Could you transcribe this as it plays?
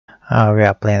We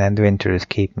are playing Adventure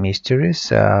Escape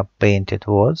Mysteries, Painted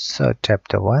Words,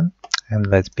 Chapter 1, and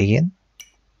let's begin.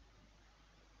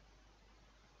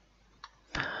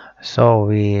 So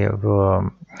we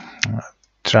will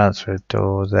transfer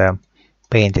to the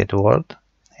Painted World,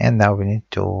 and now we need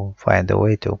to find a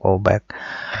way to go back.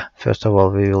 First of all,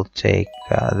 we will take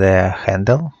the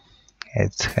handle.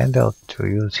 It's handle to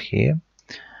use here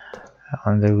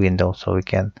on the window, so we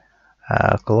can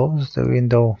close the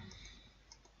window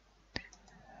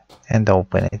and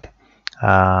open it.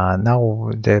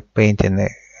 Now the painting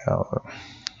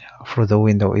through the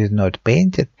window is not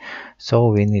painted, so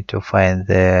we need to find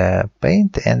the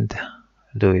paint and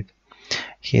do it.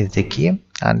 Here's the key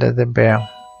under the bear,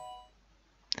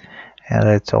 and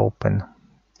let's open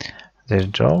this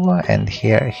drawer, and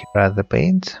here are the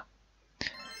paints.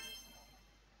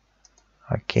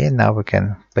 Okay, now we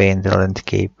can paint the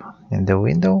landscape in the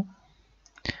window.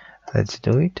 Let's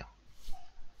do it.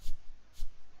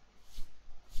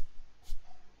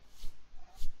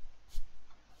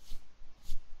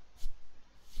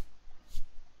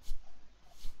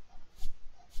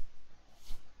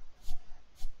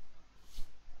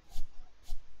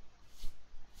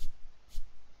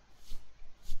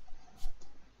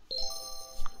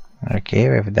 Okay,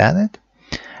 we've done it,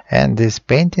 and this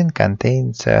painting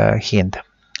contains a hint.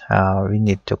 We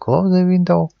need to close the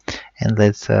window, and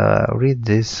let's read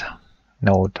this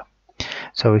note.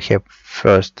 So we have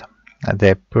first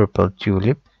the purple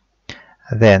tulip,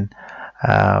 then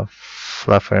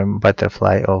fluffy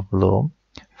butterfly of blue,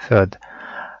 third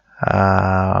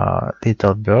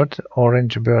little bird,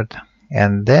 orange bird,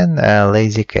 and then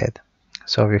lazy cat.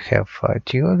 So we have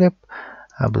tulip,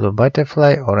 a blue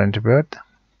butterfly, orange bird,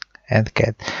 and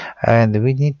cat, and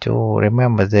we need to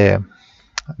remember the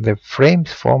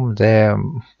frames form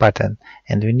the pattern,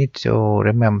 and we need to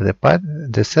remember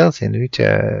the cells in which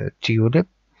tulip,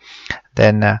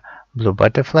 then blue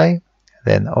butterfly,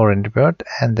 then orange bird,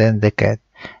 and then the cat.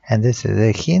 And this is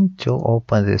a hint to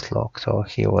open this lock. So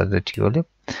here was the tulip,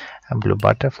 a blue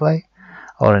butterfly,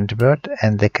 orange bird,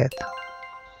 and the cat.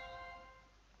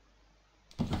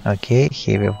 Okay,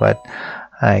 here we've got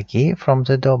a key from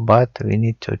the door, but we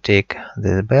need to take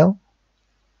this bell.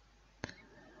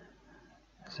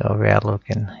 So we are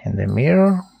looking in the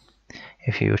mirror.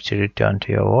 If you wish to return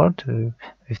to your world,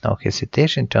 with no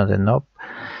hesitation, turn the knob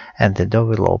and the door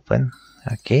will open.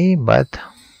 Okay, but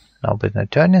knob is not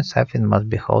turning, something must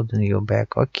be holding you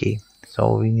back. Okay,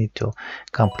 so we need to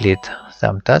complete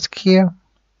some task here,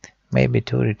 maybe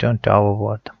to return to our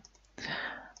world.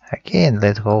 Okay, and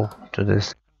let's go to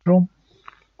this room.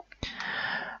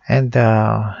 And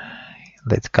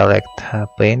let's collect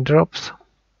paint drops.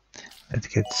 Let's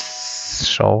get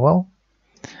shovel,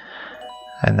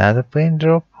 another paint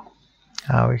drop.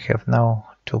 We have now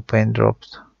 2 paint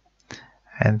drops,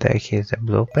 and here's a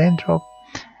blue paint drop.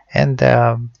 And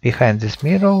behind this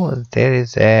mirror there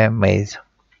is a maze.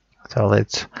 So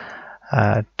let's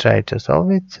try to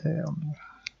solve it.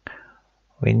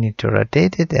 We need to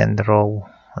rotate it and roll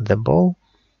the ball.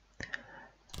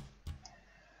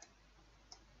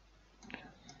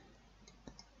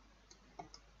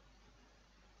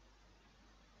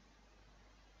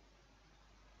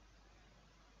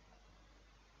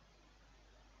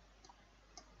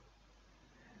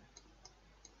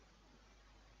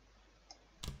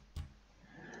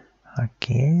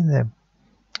 Okay, the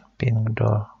pink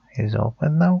door is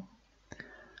open now.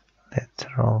 Let's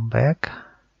roll back.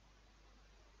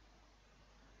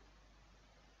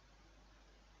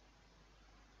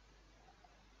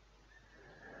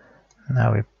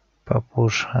 Now we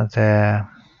push the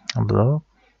blue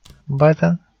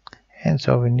button, and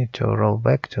so we need to roll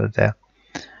back to the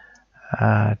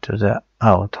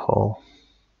out hole.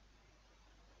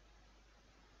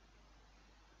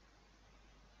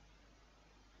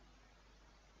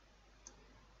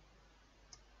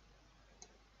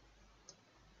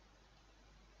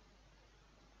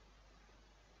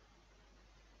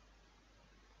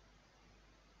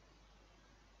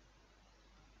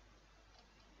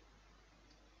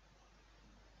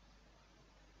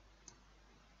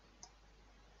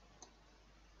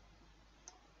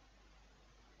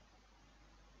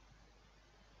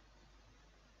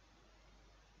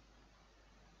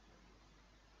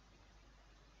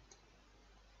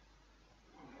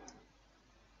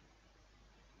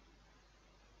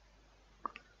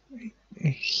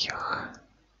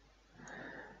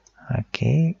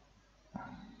 Okay,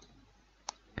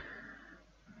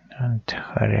 and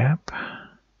hurry up.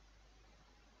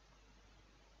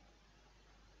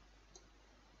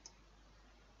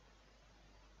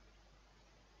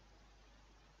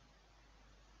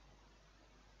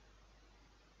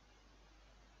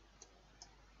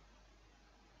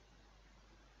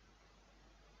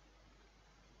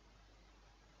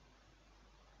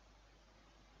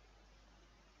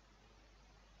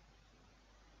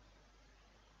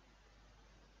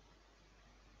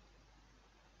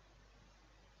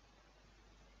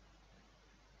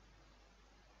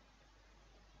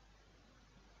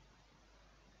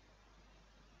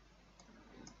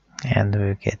 and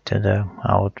we get to the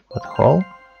output hole.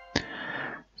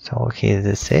 So here's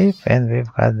the safe, and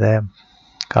we've got the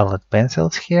colored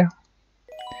pencils here.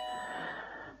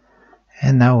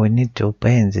 And now we need to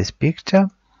paint this picture.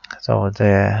 So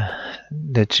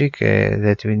the trick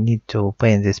that we need to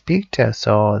paint this picture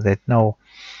so that no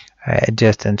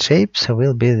adjacent shapes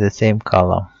will be the same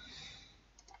color.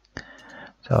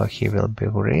 So he will be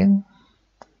green,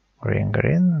 green,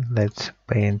 green. Let's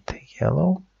paint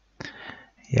yellow.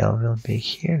 Yellow will be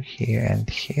here, here, and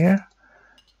here.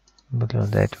 Blue,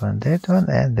 that one,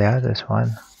 and the other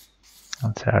one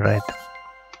on the right.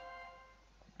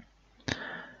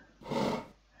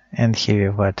 And here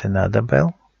we've got another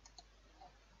bell.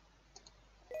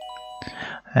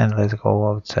 And let's go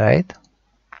outside.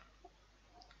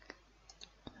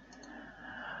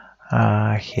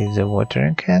 Here's a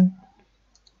watering can.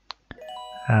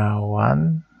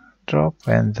 One drop,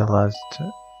 and the last,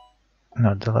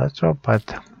 not the last drop, but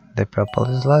the purple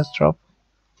is last drop.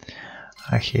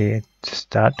 Here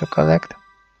start to collect.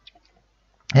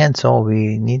 And so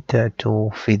we need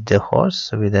to feed the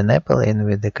horse with an apple and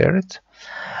with the carrots.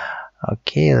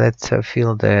 Okay, let's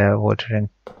fill the watering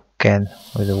can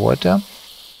with the water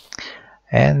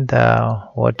and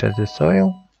water the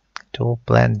soil to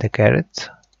plant the carrots.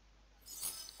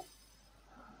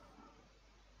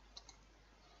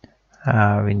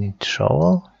 We need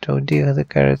shovel to dig the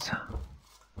carrots.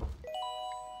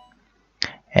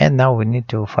 And now we need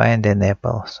to find an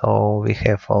apple. So we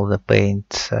have all the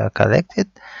paints collected.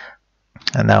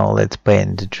 And now let's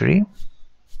paint the tree.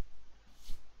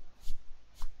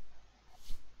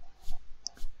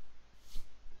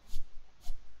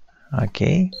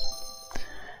 Okay.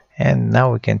 And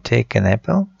now we can take an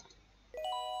apple.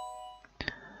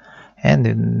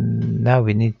 And now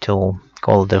we need to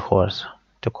call the horse.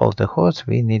 To call the horse,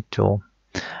 we need to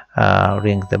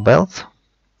ring the bells.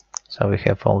 So we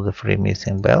have all the 3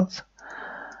 missing bells.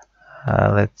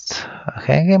 Let's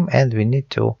hang them, and we need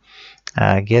to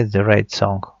get the right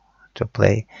song to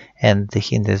play. And the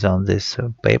hint is on this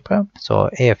paper. So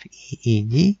F, E,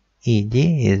 D. E,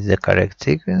 D is the correct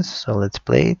sequence. So let's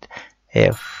play it.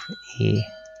 F, E,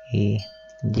 E,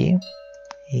 D,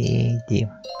 E, D.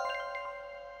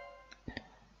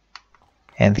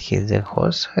 And here the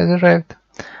horse has arrived.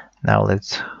 Now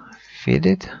let's feed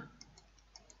it.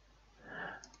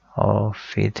 Or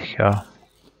feed her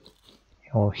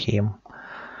or him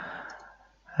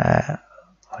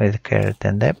with carrot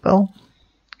and apple.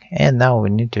 And now we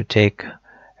need to take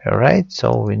a ride,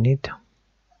 so we need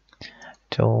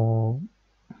to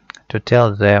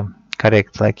tell the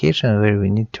correct location where we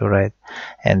need to ride.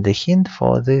 And the hint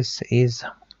for this is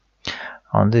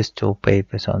on these 2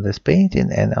 papers, on this painting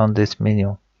and on this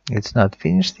menu. It's not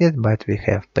finished yet, but we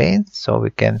have paint, so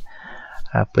we can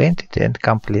paint it and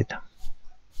complete.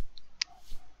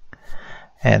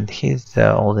 And here's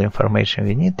all the information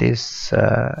we need is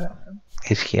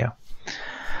here.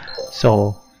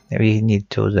 So we need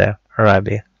to the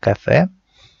Rabbi Cafe.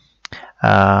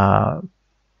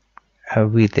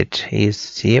 Village is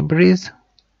Sea Breeze.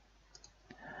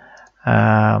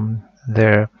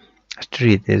 The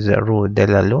street is Rue de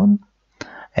la Lune,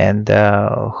 and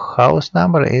house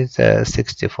number is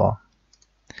 64.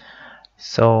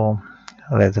 So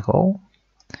let's go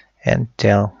and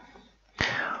tell.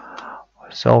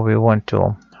 So we want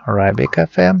to Rabbi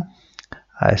Cafe,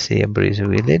 Sea Breeze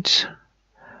Village,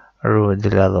 Rue de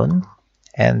la Lune,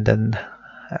 and then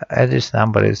address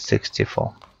number is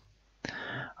 64.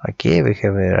 Okay, we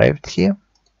have arrived here.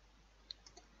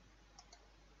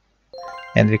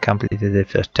 And we completed the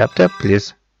first chapter.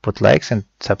 Please put likes and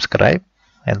subscribe.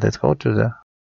 And let's go to the